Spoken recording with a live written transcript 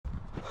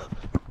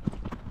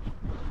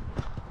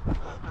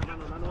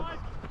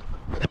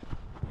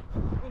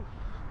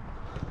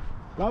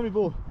Lovely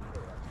ball.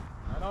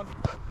 And on.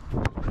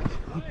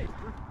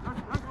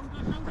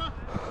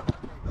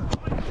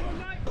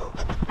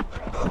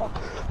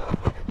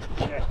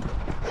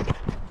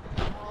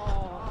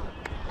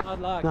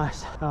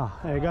 Nice. Oh,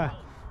 there you go.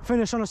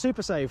 Finish on a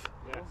super save.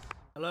 Yes.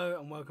 Hello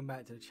and welcome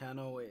back to the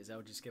channel. It is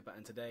LG Skipper,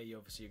 and today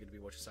you're going to be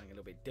watching something a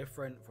little bit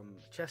different from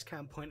a chest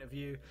cam point of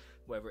view,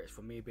 whether it's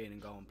from me being in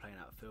goal and playing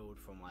outfield,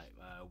 from like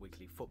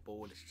weekly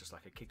football. It's just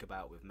like a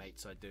kickabout with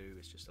mates I do.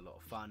 It's just a lot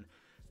of fun.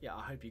 Yeah,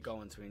 I hope you go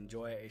on to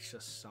enjoy it. It's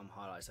just some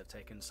highlights I've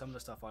taken. Some of the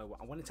stuff I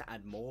wanted to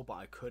add more, but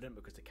I couldn't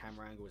because the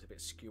camera angle was a bit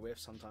skew-iff.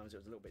 Sometimes it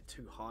was a little bit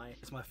too high.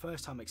 It's my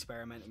first time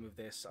experimenting with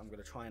this. I'm going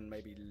to try and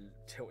maybe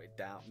tilt it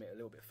down, a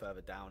little bit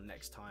further down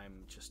next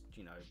time. Just,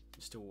 you know,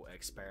 still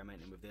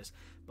experimenting with this.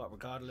 But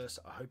regardless,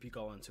 I hope you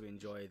go on to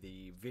enjoy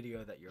the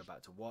video that you're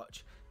about to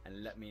watch,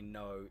 and let me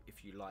know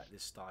if you like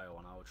this style,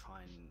 and I will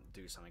try and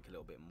do something a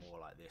little bit more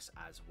like this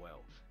as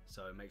well.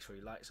 So make sure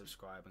you like,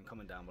 subscribe, and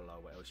comment down below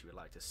what else you would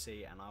like to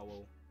see, and I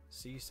will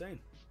see you soon.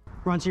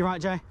 Run to your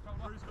right, Jay.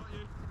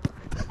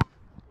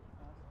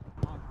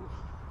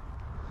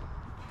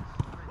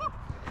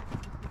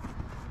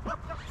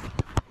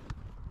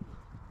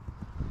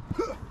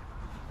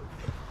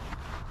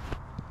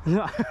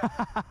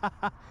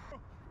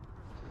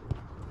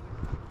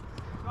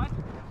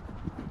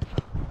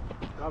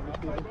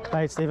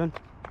 Hey, Stephen.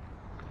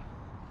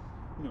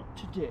 Not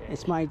today.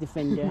 It's my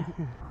defender.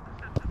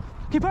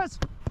 Keepers!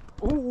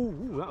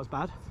 Ooh, that was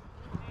bad.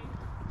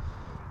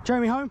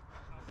 Jeremy, home.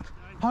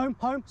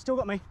 Home, still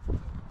got me.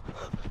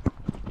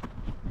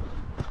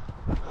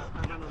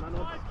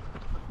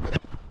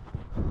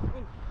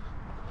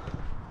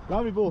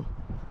 Lovely ball.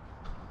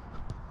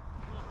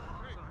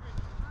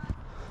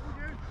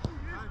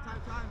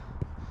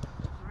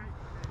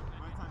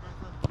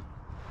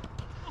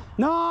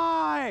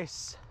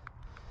 Nice!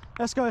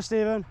 Let's go,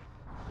 Stephen.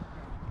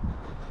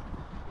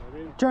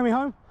 Jeremy,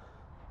 home.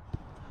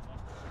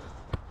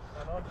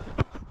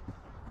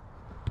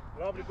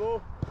 Lovely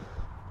ball.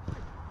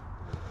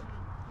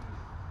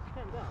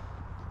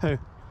 Who?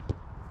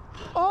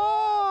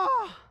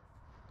 Oh!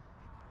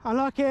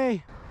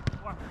 Unlucky.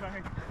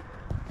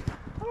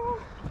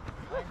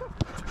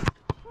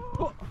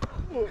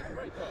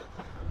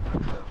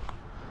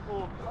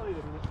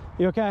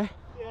 You okay?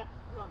 Yeah,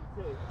 run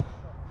two.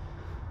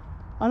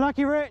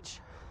 Unlucky,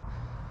 Rich.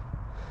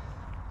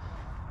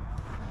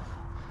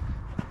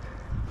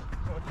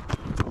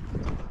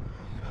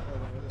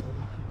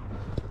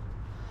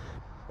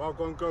 Well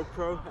gone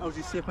GoPro,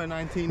 LG Skipper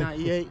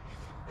 1998.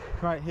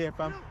 Right here,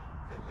 fam.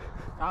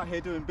 Out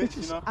here doing bits,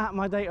 you know. At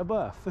my date of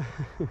birth.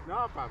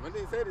 Nah, fam, I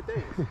didn't say the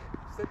date. I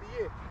said the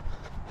year.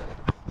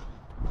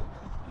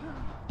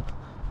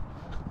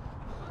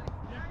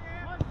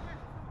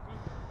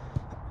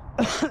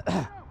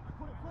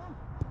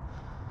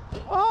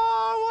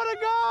 Oh, what a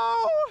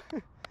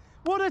goal!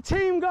 What a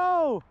team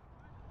goal!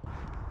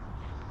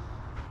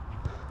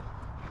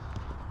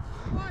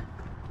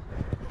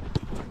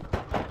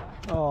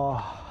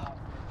 Oh.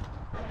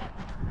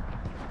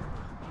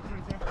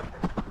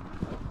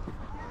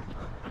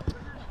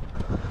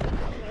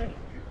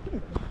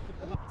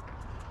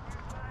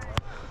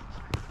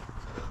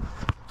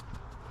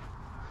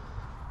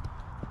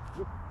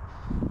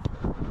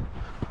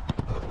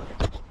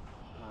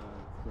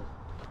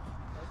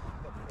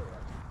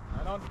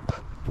 And on.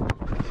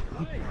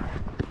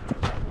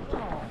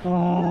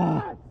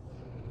 Oh.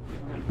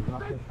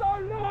 It's so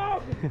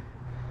long!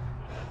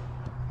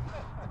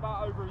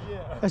 About over a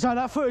year. It's like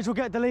that footage will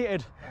get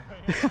deleted.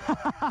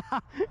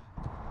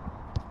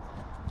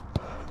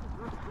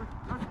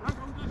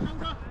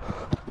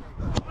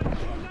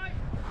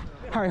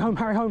 Harry home,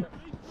 Harry home.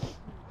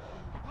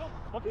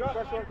 Keep the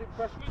pressure on, keep the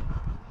pressure.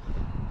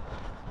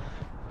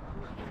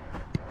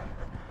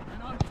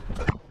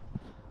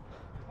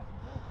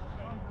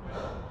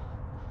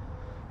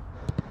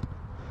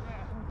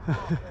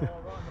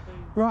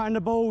 Right in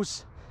the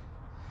balls.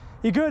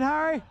 You good,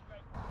 Harry?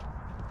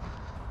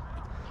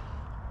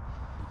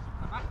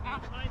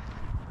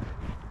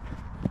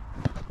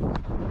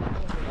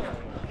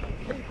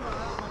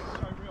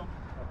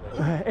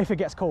 If it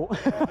gets caught.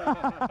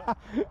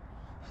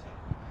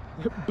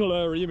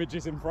 Blurry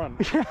images in front.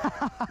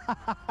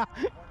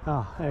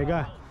 Oh, there you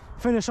go.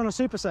 Finish on a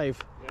super save.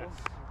 Yes.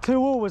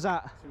 2-2 was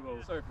that?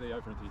 2-2. Sorry for the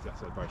open enthusiast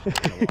celebration.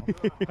 It's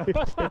been a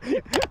while.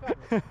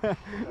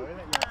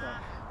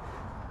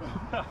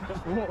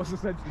 What was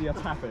essentially a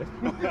tap-in.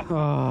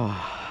 Oh.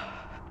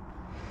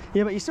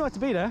 Yeah, but you still had to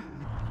be there.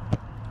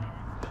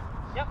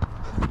 Yep.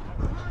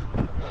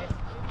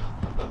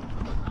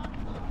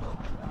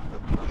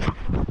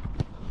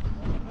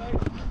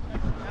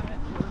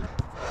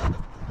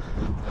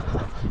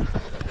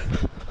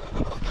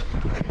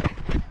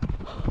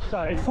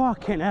 So,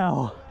 fucking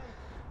hell.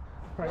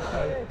 Great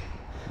save.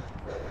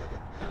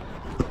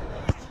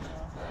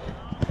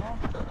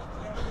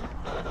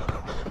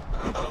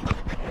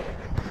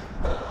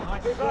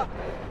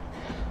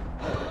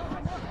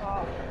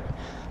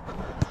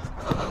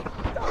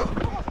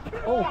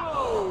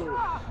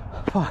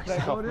 Fuck.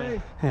 Off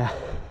me. Yeah.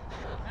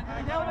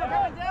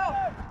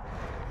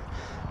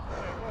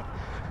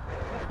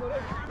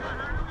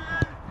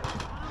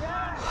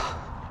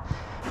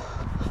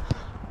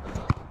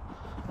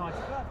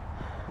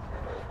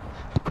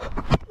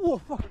 Oh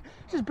fuck!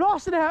 Just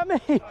blasted it at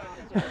me.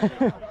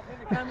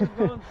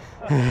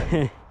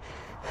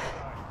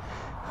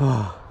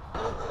 Oh.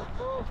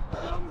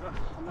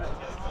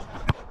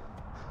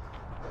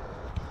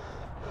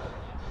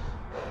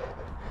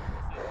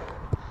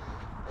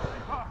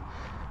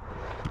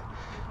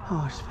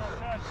 Oh, just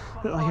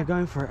look like you're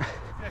going for it.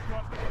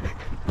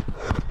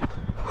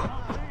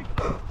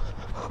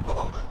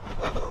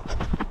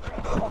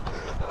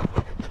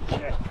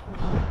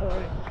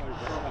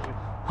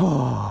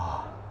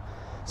 Oh,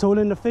 it's all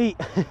in the feet.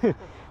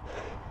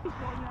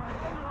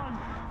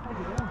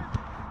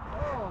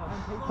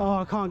 Oh,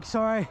 I can't,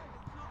 sorry.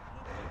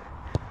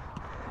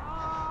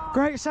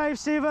 Great save,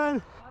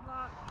 Stephen.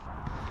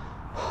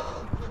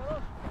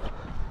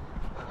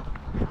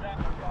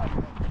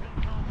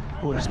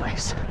 All the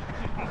space.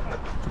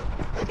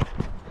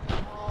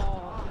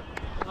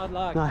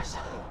 Nice.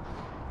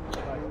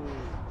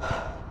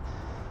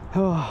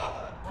 Oh.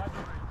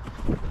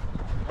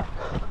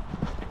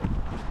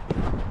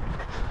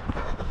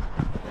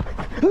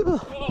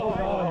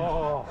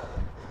 Oh.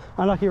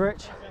 Unlucky,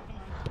 Rich.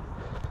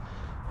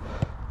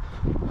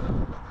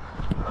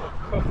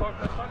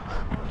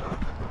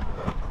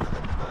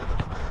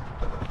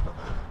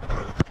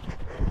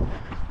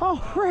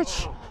 Oh,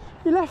 Rich,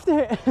 you left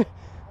it.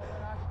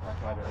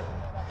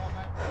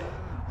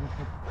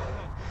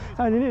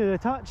 I only needed a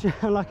touch.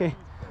 Unlucky.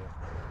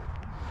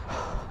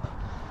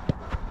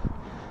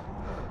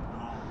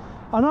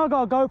 I know I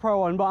got a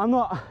GoPro on, but I'm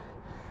not.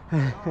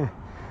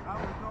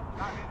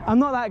 I'm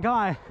not that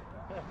guy.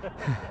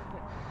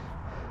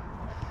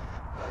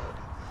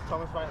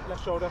 Thomas, right,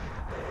 left shoulder.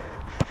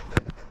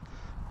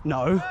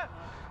 No.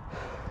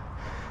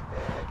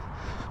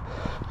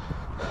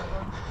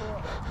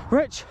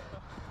 Rich.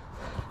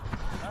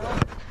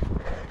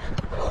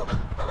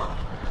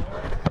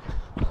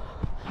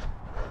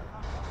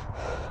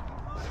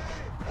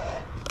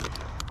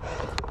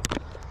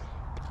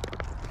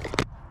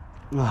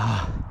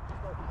 Ah.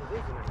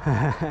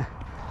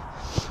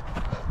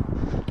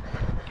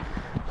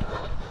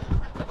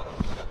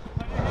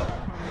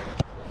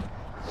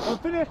 I'm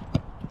finished.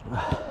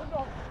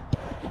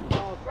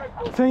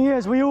 Thing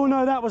is, we all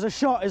know that was a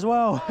shot as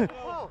well.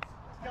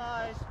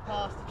 Guys,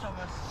 pass to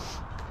Thomas.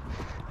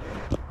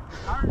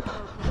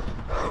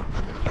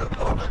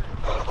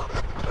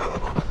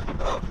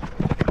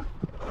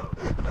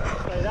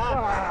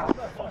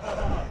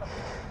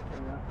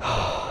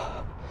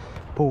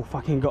 Ball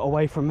fucking got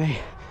away from me.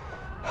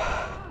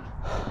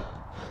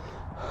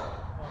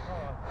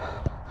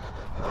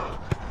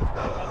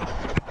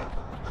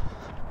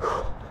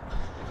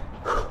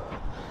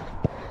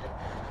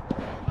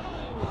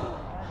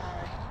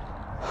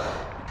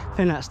 I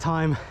think that's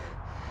time.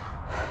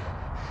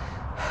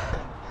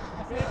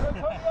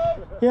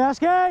 Yeah, that's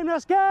game,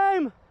 that's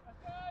game!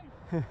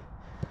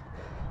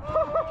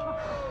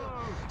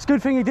 It's a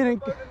good thing you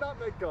didn't.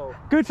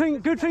 Good thing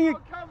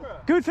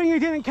you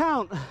didn't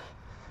count.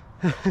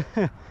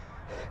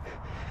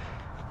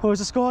 What was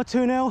the score?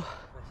 2-0.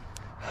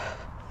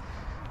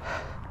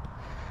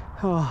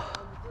 Oh.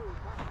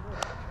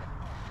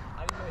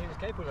 I didn't know he was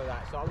capable of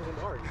that, so I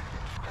wasn't worried.